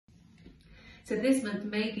So this month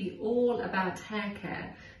may be all about hair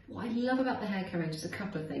care. What I love about the hair care range is a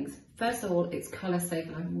couple of things. First of all, it's colour safe,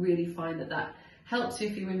 and I really find that that helps you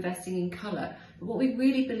if you're investing in colour. But what we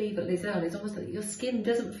really believe at Liz Earle is almost that your skin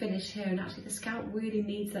doesn't finish here, and actually the scalp really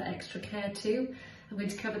needs that extra care too. I'm going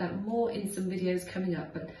to cover that more in some videos coming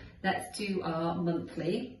up, but let's do our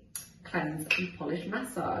monthly cleanse and polish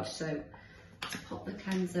massage. So let's pop the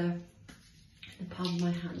cleanser in the palm of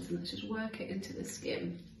my hands and let's just work it into the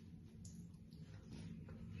skin.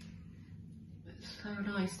 It's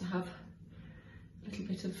so nice to have a little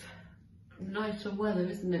bit of nicer weather,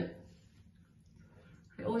 isn't it?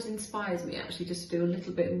 It always inspires me actually just to do a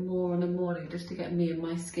little bit more in the morning just to get me and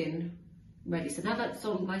my skin ready. So now that's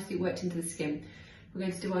all nicely worked into the skin, we're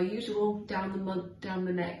going to do our usual down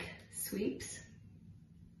the neck sweeps.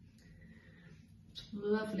 Some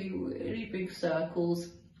lovely, really big circles.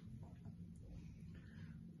 So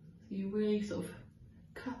you're really sort of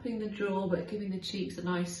cupping the jaw but giving the cheeks a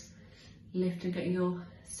nice lift and getting your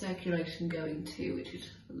circulation going too, which is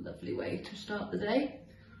a lovely way to start the day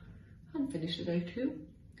and finish the day too.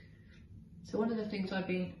 So one of the things I've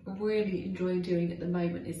been really enjoying doing at the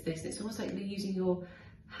moment is this. It's almost like you're using your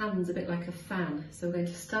hands a bit like a fan. So we're going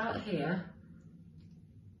to start here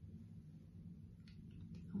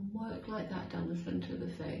and work like that down the centre of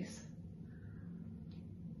the face.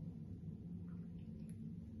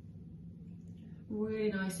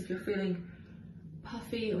 Really nice if you're feeling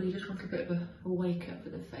puffy or you just want a bit of a wake up for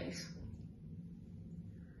the face.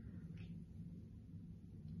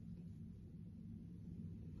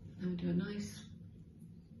 Now we do a nice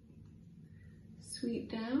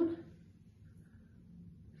sweep down,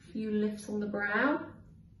 a few lifts on the brow,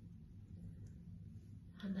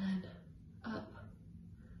 and then up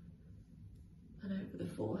and over the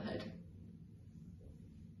forehead.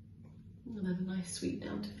 And then a nice sweep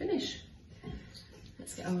down to finish.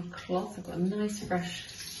 Let's get our cloth. I've got a nice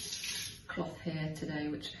fresh cloth here today,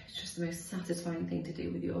 which is just the most satisfying thing to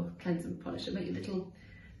do with your cleanse and polish. So make your little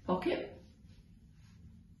pocket.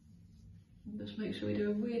 Just make sure we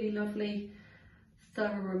do a really lovely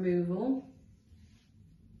thorough removal.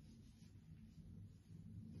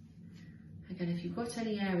 Again, if you've got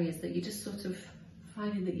any areas that you're just sort of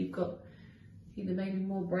finding that you've got either maybe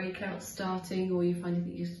more breakouts starting or you're finding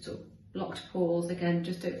that you've sort of blocked pores, again,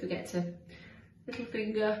 just don't forget to little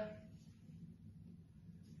finger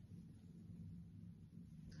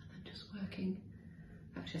and then just working.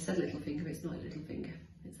 Actually, I said little finger, it's not a little finger,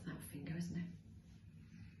 it's that finger, isn't it?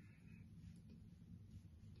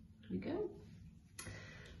 There we go.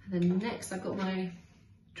 And then next I've got my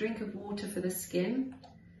drink of water for the skin.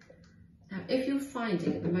 Now if you're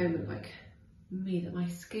finding at the moment, like me, that my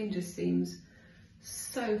skin just seems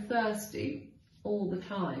so thirsty all the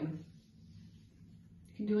time,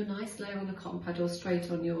 you can do a nice layer on a cotton pad or straight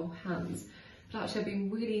on your hands. But actually I've been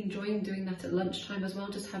really enjoying doing that at lunchtime as well,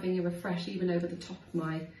 just having a refresh even over the top of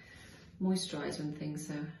my moisturiser and things.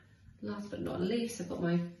 So last but not least, I've got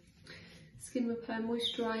my Skin Repair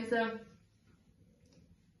Moisturiser.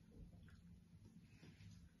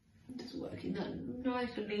 Just working that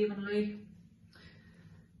nice and evenly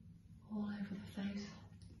all over the face.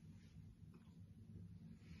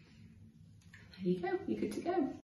 There you go, you're good to go.